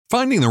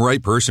Finding the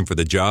right person for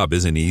the job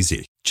isn't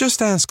easy. Just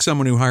ask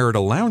someone who hired a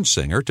lounge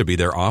singer to be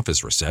their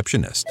office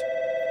receptionist.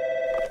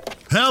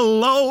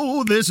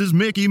 Hello, this is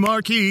Mickey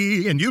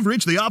Marquis, and you've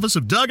reached the office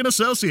of Doug &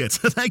 Associates.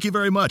 Thank you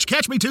very much.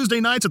 Catch me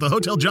Tuesday nights at the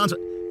Hotel Johnson.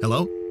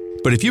 Hello?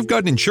 But if you've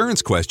got an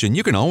insurance question,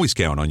 you can always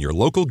count on your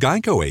local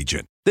Geico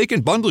agent. They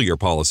can bundle your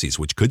policies,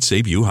 which could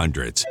save you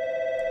hundreds.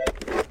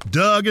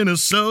 Doug &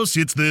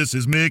 Associates, this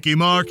is Mickey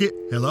Marquis.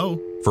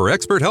 Hello? For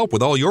expert help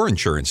with all your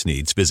insurance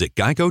needs, visit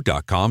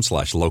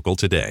geico.com/local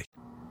today.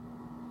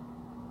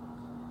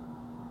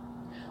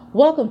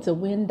 Welcome to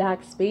When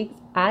Doc Speaks.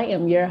 I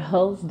am your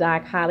host,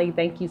 Doc Holly.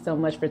 Thank you so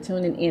much for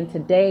tuning in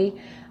today.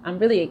 I'm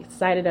really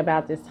excited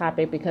about this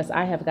topic because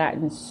I have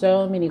gotten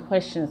so many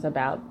questions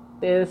about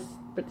this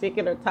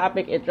particular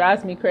topic. It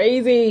drives me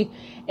crazy.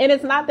 And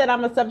it's not that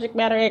I'm a subject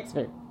matter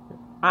expert.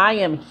 I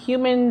am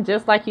human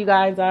just like you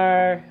guys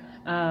are.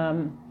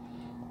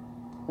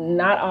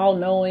 Not all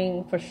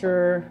knowing for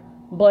sure.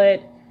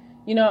 But,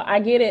 I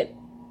get it.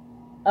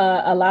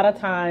 A lot of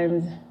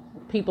times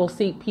people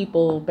seek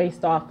people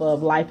based off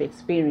of life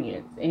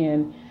experience,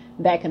 and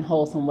that can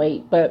hold some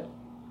weight. But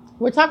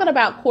we're talking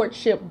about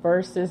courtship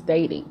versus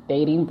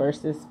dating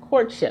versus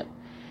courtship.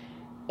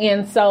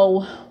 And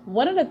so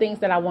one of the things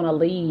that I want to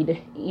lead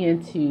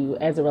into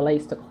as it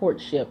relates to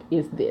courtship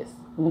is this.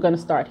 I'm going to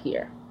start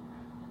here.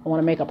 I want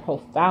to make a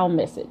profound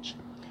message.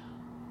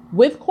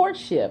 With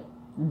courtship,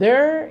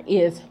 there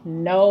is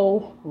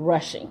no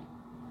rushing.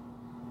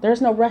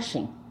 There's no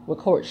rushing with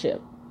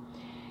courtship.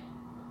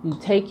 You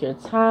take your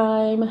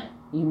time,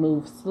 you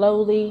move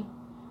slowly.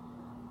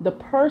 The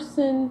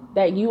person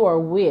that you are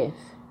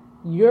with,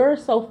 you're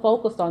so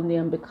focused on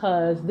them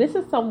because this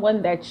is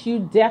someone that you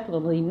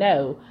definitely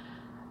know.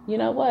 You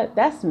know what?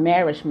 That's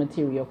marriage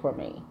material for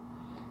me.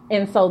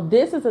 And so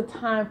this is a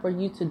time for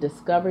you to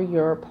discover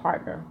your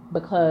partner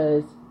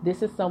because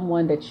this is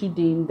someone that you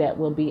deem that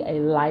will be a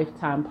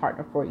lifetime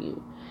partner for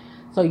you.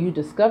 So you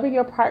discover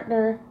your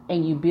partner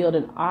and you build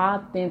an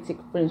authentic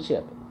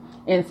friendship.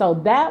 And so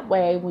that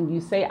way, when you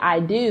say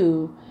I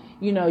do,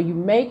 you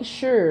make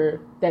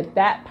sure that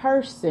that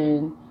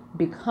person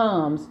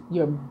becomes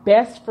your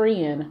best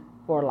friend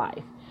for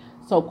life.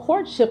 So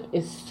courtship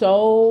is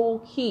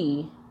so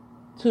key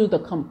to the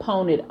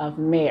component of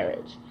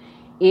marriage.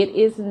 It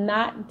is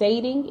not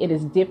dating. It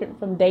is different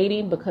from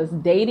dating because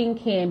dating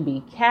can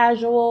be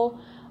casual.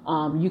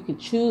 You could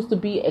choose to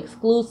be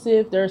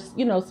exclusive. There's,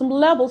 some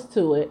levels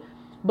to it.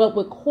 But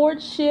with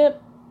courtship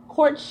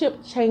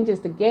changes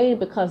the game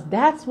because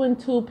that's when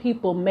two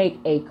people make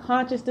a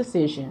conscious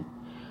decision.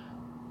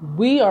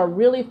 We are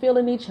really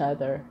feeling each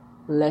other.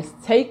 Let's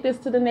take this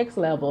to the next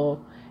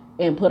level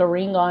and put a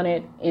ring on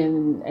it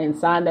and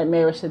sign that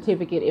marriage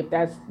certificate if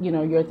that's,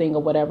 your thing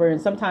or whatever. And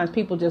sometimes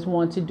people just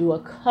want to do a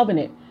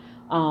covenant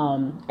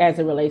as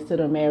it relates to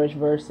their marriage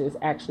versus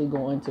actually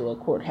going to a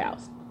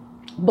courthouse.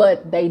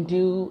 But they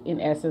do, in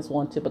essence,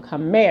 want to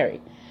become married.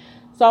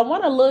 So I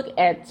want to look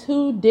at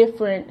two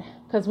different,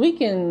 because we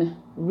can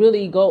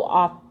really go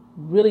off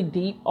really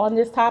deep on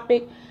this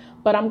topic,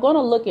 but I'm going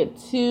to look at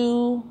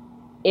two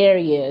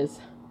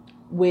areas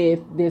with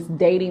this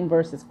dating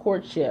versus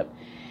courtship.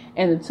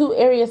 And the two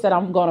areas that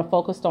I'm going to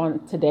focus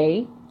on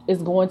today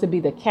is going to be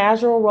the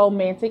casual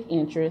romantic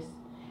interest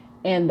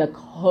and the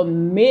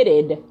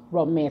committed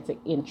romantic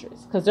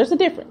interest, because there's a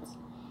difference.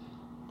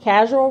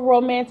 Casual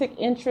romantic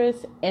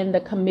interest and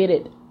the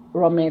committed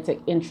romantic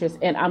interest.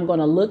 And I'm going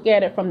to look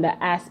at it from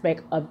the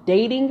aspect of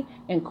dating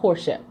and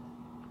courtship.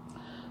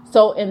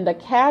 So in the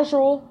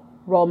casual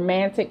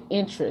romantic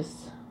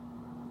interest,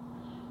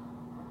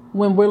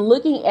 when we're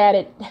looking at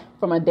it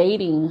from a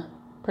dating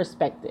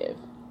perspective,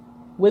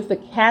 with the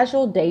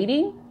casual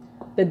dating,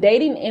 the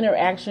dating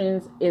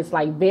interactions is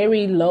like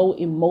very low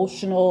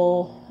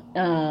emotional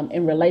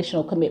and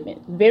relational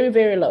commitment. Very,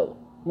 very low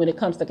when it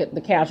comes to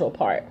the casual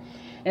part.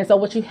 And so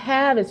what you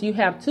have is you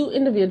have two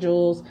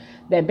individuals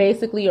that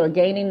basically are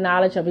gaining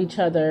knowledge of each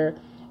other,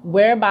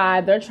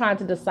 whereby they're trying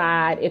to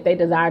decide if they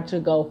desire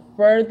to go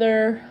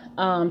further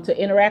to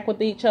interact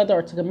with each other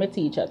or to commit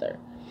to each other.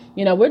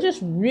 We're just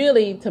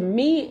really, to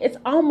me, it's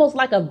almost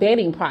like a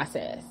vetting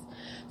process.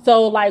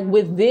 So like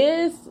with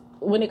this,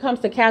 when it comes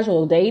to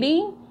casual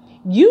dating,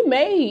 you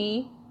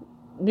may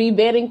be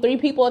vetting 3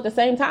 people at the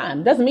same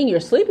time. Doesn't mean you're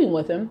sleeping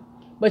with them,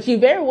 but you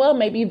very well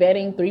may be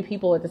vetting 3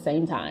 people at the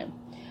same time.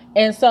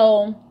 And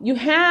so you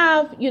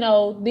have,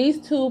 these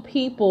two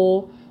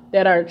people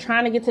that are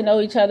trying to get to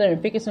know each other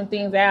and figure some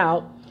things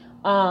out.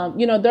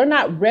 They're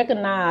not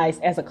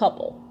recognized as a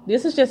couple.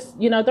 This is just,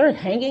 they're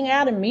hanging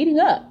out and meeting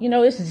up.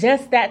 It's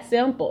just that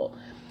simple.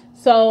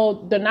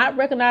 So they're not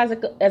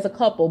recognized as a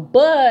couple,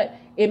 but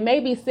it may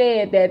be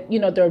said that,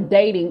 they're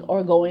dating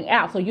or going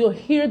out. So you'll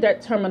hear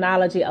that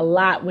terminology a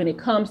lot when it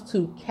comes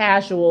to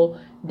casual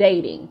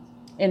dating.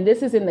 And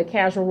this is in the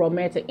casual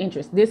romantic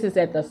interest. This is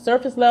at the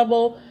surface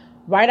level,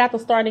 right at the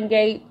starting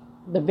gate,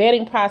 the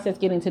vetting process,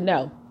 getting to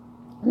know.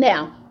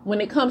 Now, when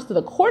it comes to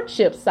the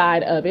courtship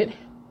side of it,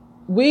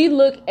 we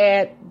look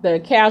at the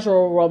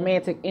casual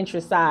romantic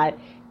interest side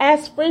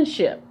as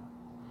friendship.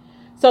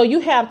 So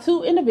you have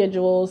two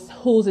individuals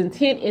whose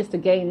intent is to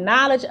gain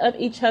knowledge of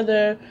each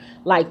other,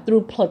 like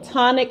through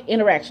platonic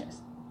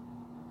interactions.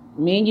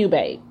 Me and you,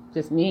 babe.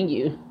 Just me and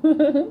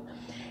you.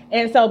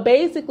 And so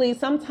basically,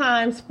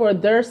 sometimes for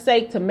their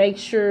sake, to make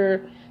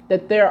sure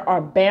that there are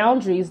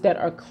boundaries that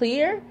are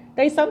clear,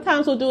 they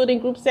sometimes will do it in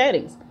group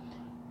settings.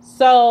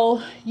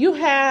 So you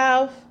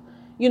have,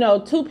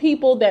 two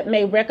people that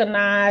may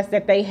recognize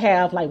that they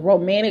have like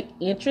romantic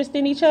interest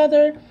in each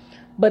other,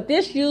 but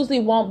this usually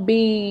won't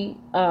be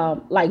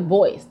like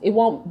voiced. It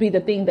won't be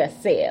the thing that's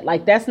said.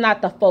 Like, that's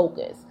not the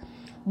focus.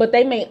 But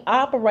they may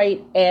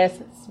operate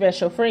as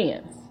special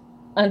friends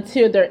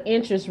until their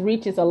interest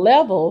reaches a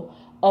level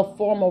of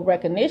formal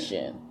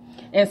recognition.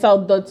 And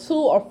so the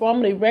two are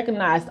formally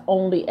recognized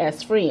only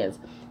as friends.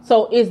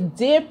 So it's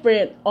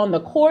different on the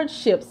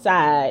courtship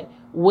side,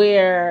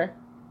 where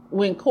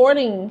when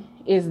courting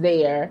is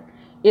there,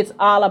 it's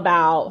all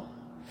about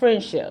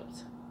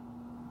friendships,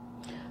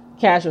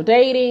 casual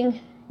dating,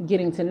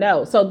 getting to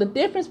know. So the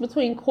difference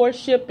between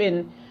courtship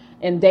and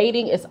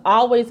dating is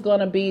always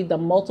going to be the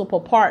multiple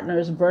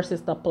partners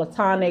versus the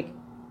platonic,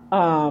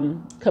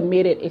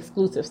 committed,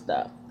 exclusive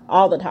stuff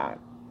all the time.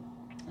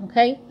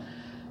 Okay.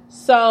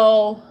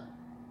 So,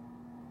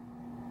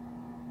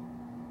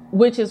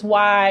 which is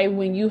why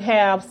when you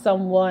have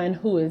someone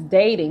who is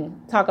dating,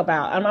 talk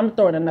about, I'm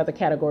throwing another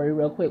category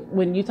real quick.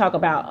 When you talk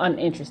about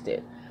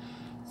uninterested.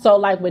 So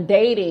like with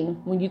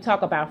dating, when you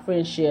talk about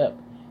friendship,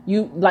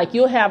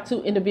 you'll have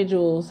two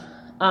individuals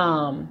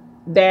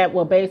that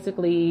will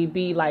basically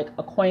be like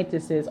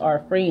acquaintances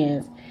or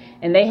friends,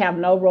 and they have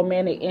no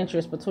romantic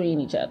interest between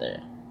each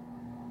other.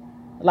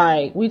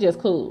 Like, we just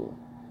cool,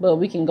 but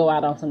we can go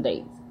out on some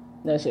dates,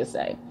 let's just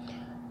say.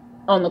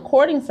 On the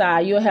courting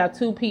side, you'll have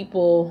two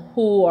people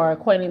who are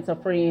acquaintances or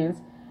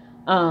friends,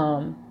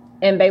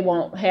 and they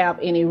won't have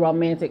any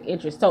romantic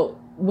interest. So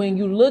when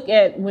you look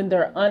at when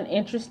they're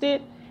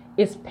uninterested,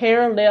 it's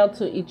parallel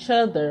to each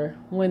other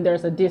when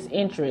there's a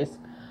disinterest,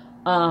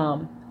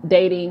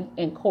 dating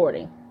and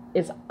courting.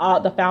 It's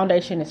all, the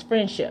foundation is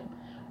friendship.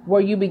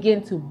 Where you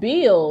begin to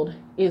build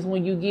is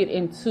when you get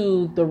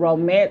into the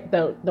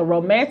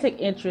romantic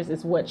interest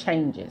is what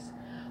changes.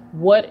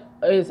 What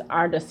is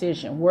our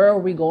decision? Where are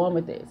we going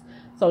with this?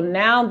 So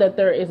now that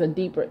there is a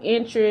deeper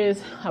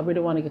interest, I really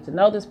want to get to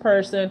know this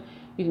person,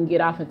 you can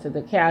get off into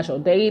the casual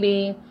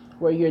dating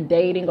where you're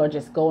dating or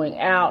just going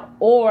out,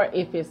 or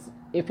if it's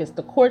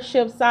the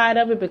courtship side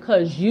of it,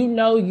 because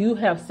you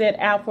have set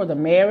out for the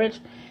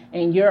marriage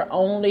and you're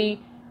only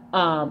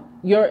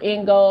your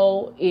end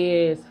goal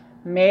is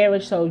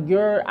marriage. So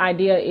your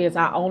idea is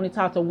I only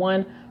talk to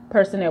one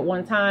person at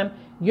one time.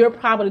 You're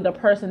probably the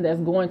person that's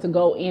going to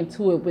go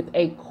into it with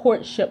a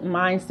courtship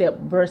mindset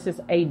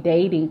versus a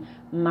dating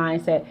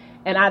mindset.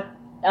 And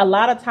a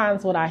lot of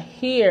times what I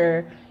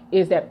hear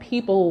is that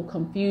people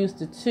confuse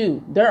the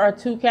two. There are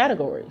two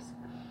categories.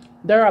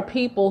 There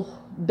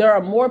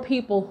are more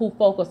people who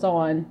focus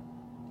on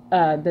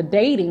the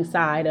dating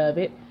side of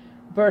it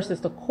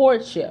versus the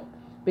courtship,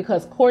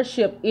 because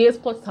courtship is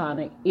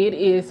platonic. It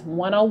is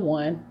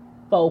one-on-one,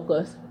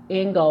 focus,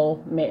 end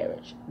goal,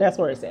 marriage. That's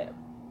where it's at.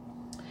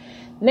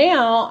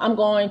 Now I'm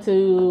going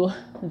to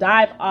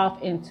dive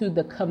off into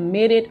the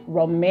committed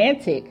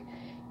romantic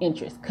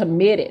interest.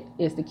 Committed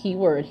is the key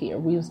word here.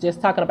 We was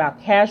just talking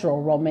about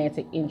casual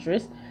romantic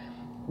interest,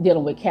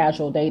 dealing with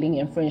casual dating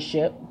and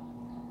friendship.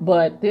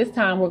 But this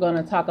time we're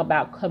going to talk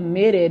about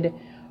committed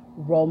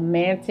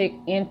romantic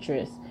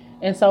interest.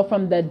 And so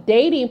from the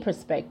dating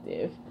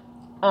perspective,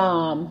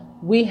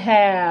 we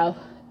have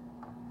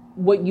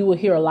what you will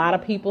hear a lot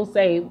of people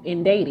say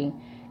in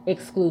dating,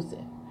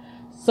 exclusive.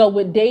 So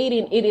with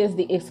dating, it is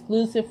the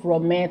exclusive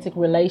romantic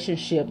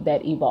relationship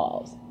that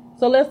evolves.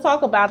 So let's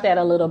talk about that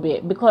a little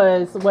bit,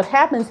 because what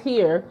happens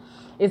here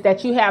is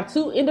that you have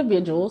two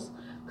individuals.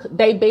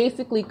 They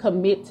basically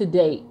commit to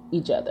date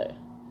each other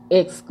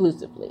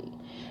exclusively.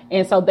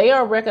 And so they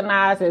are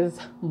recognized as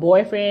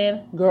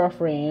boyfriend,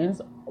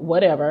 girlfriends,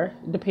 whatever,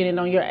 depending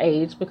on your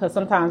age, because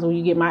sometimes when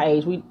you get my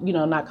age, we,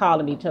 not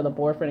calling each other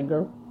boyfriend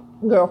and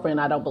girlfriend,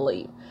 I don't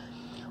believe.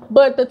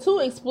 But the two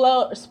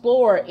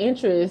explore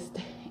interest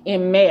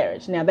in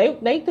marriage. Now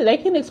they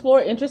can explore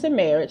interest in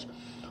marriage,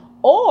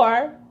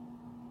 or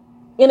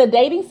in a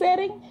dating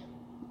setting,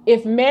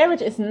 if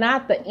marriage is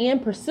not the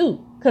end pursuit,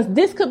 because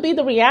this could be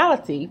the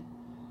reality,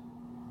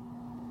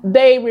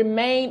 they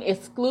remain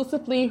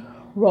exclusively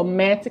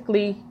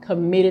romantically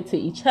committed to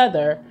each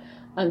other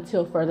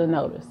until further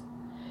notice.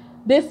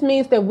 This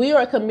means that we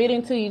are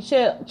committing to each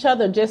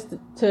other just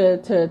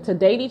to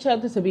date each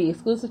other, to be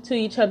exclusive to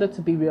each other,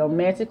 to be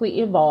romantically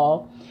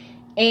involved.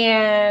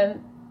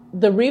 And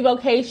the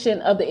revocation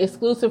of the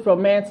exclusive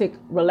romantic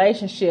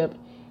relationship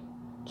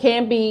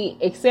can be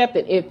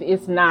accepted if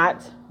it's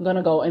not going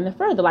to go any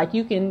further. Like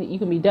you can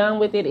be done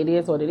with it. It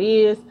is what it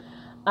is,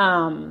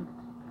 and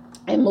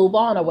move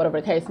on, or whatever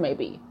the case may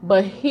be.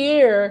 But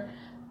here,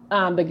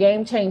 the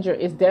game changer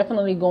is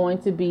definitely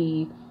going to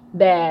be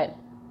that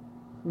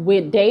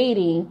with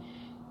dating,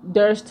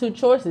 there's two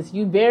choices.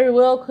 You very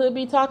well could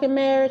be talking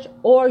marriage,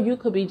 or you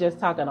could be just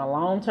talking a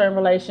long-term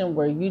relation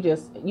where you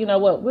just, you know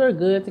what, we're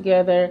good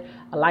together.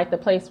 I like the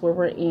place where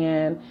we're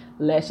in.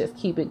 Let's just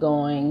keep it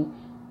going,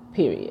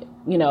 period.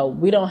 You know,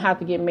 we don't have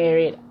to get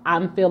married.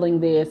 I'm feeling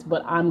this,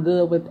 but I'm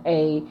good with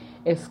a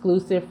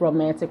exclusive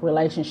romantic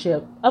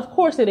relationship. Of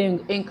course, it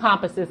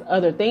encompasses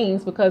other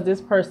things, because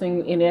this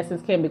person, in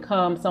essence, can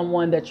become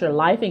someone that you're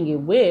lifing it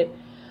with,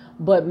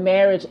 but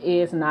marriage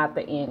is not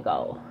the end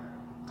goal.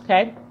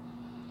 Okay?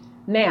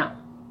 Now,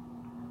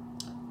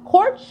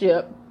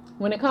 courtship,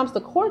 when it comes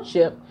to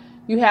courtship,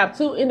 you have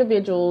two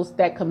individuals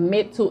that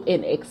commit to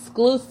an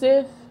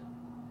exclusive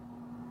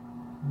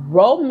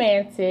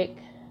romantic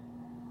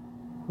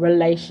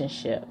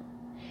relationship,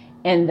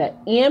 and the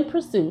end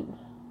pursuit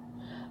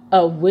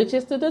of which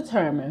is to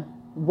determine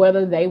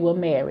whether they will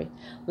marry.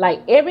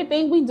 Like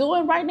everything we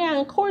doing right now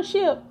in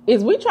courtship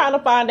is we trying to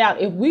find out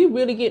if we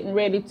really getting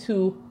ready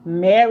to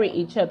marry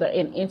each other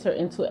and enter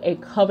into a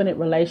covenant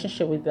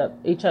relationship with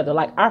each other.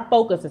 Like our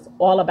focus is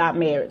all about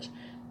marriage,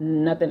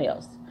 nothing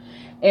else.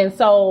 And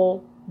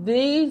so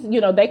these, you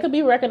know, they could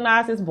be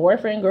recognized as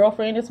boyfriend,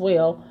 girlfriend as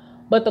well.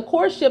 But the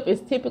courtship is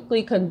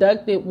typically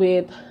conducted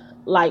with,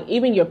 like,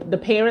 even the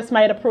parents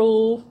might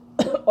approve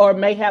or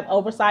may have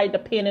oversight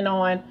depending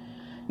on,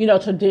 you know,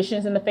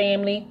 traditions in the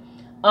family,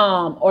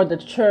 or the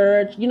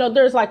church. You know,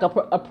 there's like a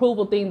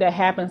approval thing that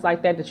happens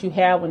like that you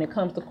have when it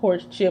comes to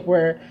courtship,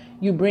 where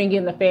you bring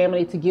in the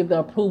family to give the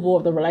approval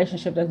of the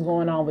relationship that's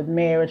going on with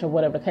marriage or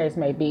whatever the case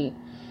may be.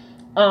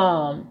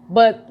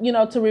 But, you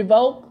know, to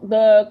revoke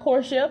the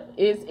courtship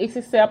is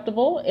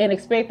acceptable and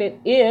expected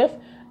if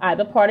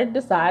either party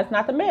decides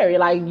not to marry.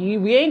 Like,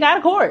 we ain't got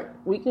a court.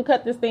 We can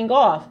cut this thing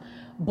off.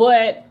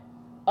 But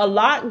a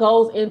lot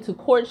goes into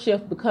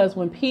courtship, because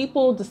when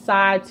people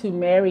decide to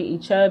marry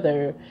each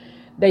other,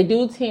 they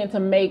do tend to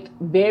make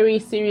very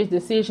serious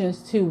decisions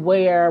to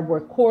where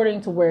we're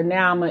courting, to where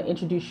now I'm going to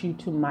introduce you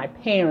to my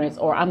parents,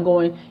 or I'm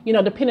going, you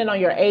know, depending on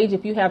your age,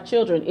 if you have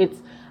children,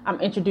 I'm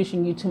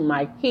introducing you to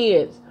my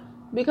kids,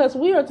 because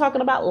we are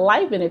talking about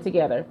life in it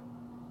together.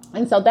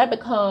 And so that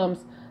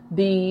becomes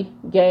the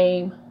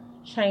game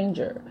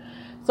changer.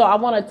 So I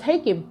want to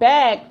take it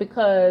back,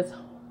 because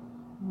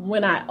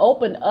when I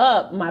opened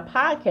up my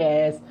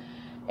podcast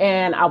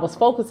and I was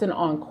focusing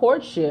on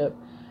courtship,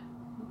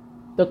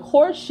 the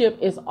courtship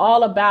is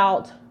all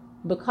about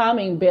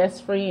becoming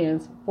best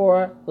friends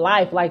for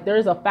life. Like,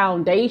 there's a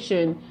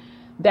foundation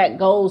that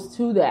goes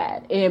to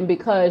that. And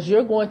because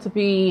you're going to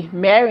be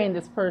marrying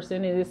this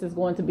person and this is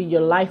going to be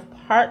your life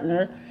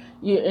partner,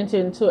 you enter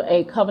into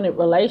a covenant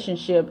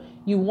relationship,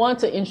 you want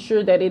to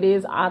ensure that it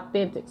is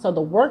authentic. So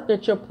the work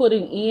that you're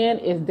putting in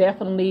is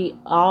definitely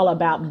all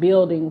about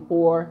building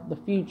for the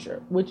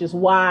future, which is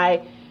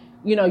why,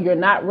 you know, you're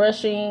not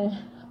rushing.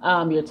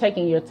 You're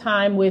taking your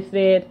time with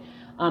it.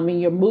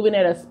 And you're moving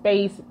at a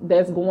space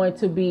that's going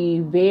to be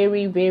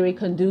very, very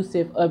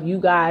conducive of you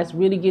guys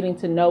really getting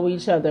to know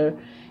each other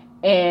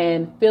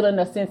and feeling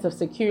a sense of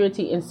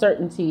security and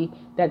certainty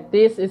that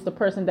this is the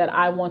person that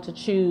I want to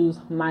choose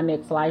my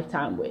next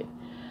lifetime with.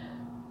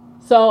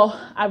 So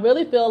I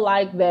really feel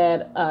like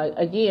that,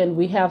 again,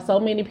 we have so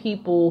many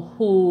people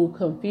who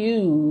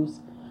confuse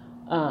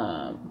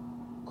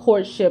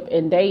courtship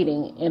and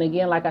dating. And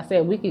again, like I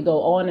said, we could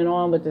go on and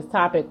on with this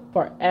topic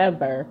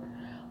forever.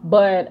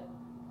 But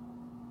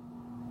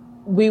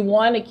we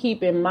want to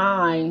keep in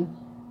mind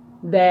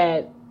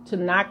that to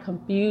not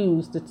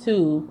confuse the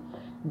two,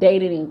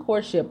 dating and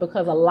courtship,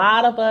 because a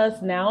lot of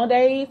us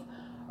nowadays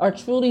are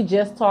truly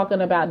just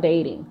talking about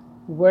dating.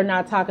 We're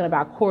not talking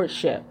about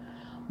courtship.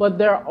 But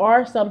there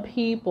are some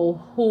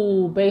people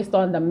who, based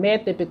on the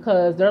method,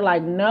 because they're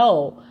like,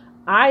 no,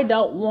 I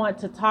don't want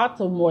to talk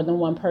to more than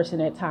one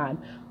person at a time.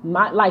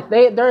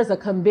 There's a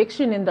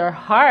conviction in their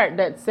heart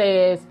that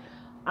says,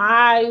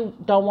 I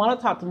don't want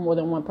to talk to more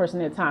than one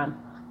person at a time.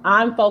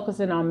 I'm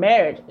focusing on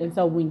marriage. And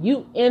so when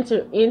you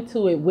enter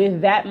into it with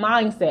that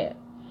mindset,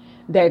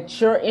 that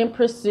you're in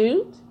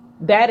pursuit,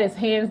 that is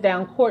hands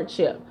down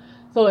courtship.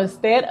 So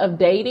instead of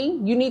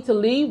dating, you need to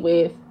lead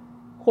with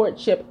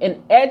courtship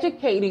and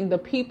educating the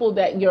people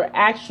that you're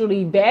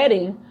actually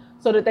vetting,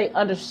 so that they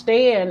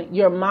understand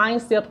your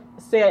mindset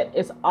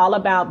is all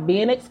about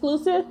being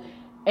exclusive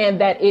and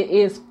that it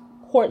is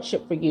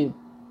courtship for you.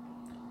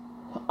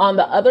 On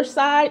the other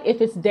side,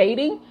 if it's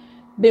dating,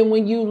 then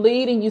when you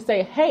lead and you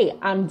say, hey,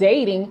 I'm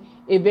dating,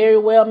 it very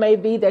well may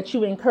be that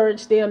you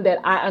encourage them that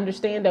I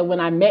understand that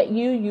when I met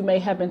you, you may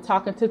have been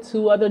talking to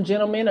two other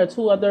gentlemen or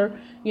two other,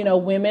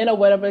 women or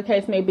whatever the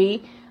case may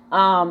be.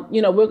 We're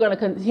going to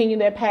continue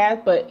that path.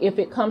 But if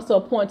it comes to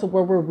a point to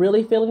where we're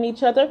really feeling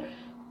each other,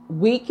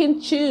 we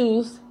can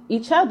choose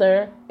each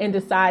other and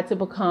decide to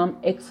become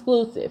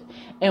exclusive.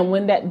 And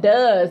when that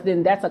does,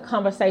 then that's a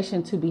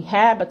conversation to be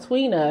had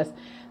between us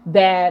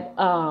that,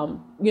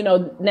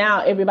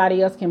 now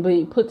everybody else can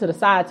be put to the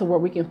side to where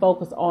we can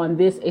focus on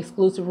this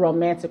exclusive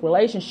romantic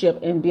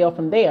relationship and build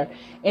from there.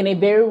 And it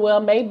very well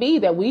may be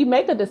that we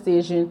make a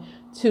decision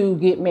to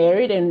get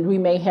married and we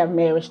may have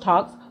marriage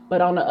talks.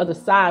 But on the other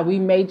side, we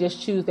may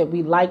just choose that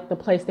we like the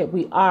place that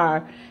we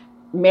are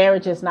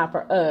marriage is not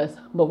for us,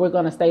 but we're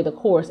going to stay the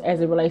course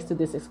as it relates to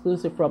this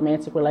exclusive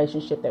romantic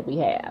relationship that we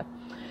have.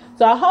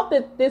 So I hope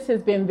that this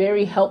has been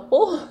very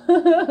helpful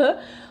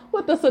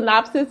with the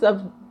synopsis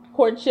of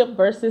courtship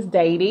versus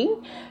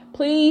dating.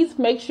 Please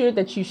make sure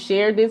that you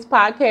share this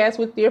podcast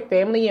with your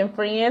family and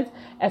friends.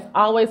 As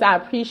always, I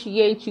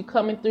appreciate you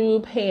coming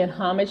through, paying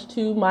homage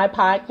to my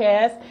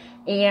podcast.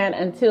 And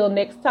until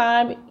next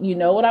time, you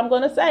know what I'm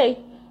going to say.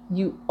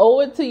 You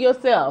owe it to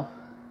yourself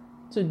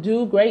to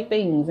do great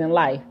things in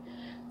life.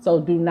 So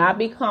do not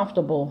be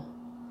comfortable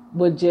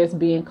with just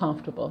being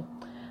comfortable.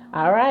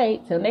 All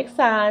right. Till next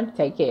time.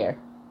 Take care.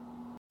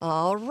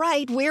 All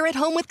right, we're at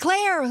home with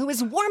Claire, who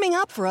is warming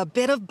up for a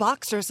bit of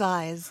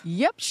boxercise.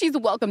 Yep, she's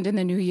welcomed in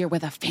the new year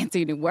with a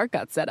fancy new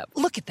workout setup.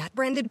 Look at that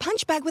branded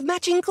punch bag with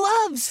matching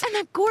gloves. And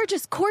that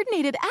gorgeous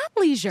coordinated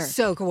athleisure.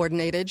 So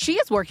coordinated. She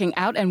is working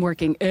out and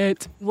working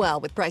it. Well,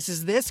 with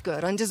prices this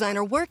good on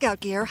designer workout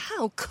gear,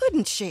 how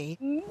couldn't she?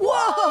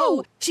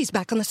 Whoa! She's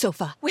back on the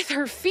sofa. With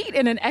her feet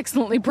in an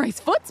excellently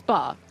priced foot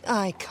spa.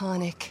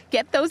 Iconic.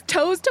 Get those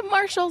toes to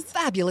Marshall's.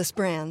 Fabulous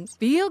brands.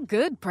 Feel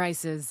good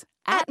prices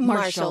at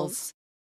Marshall's.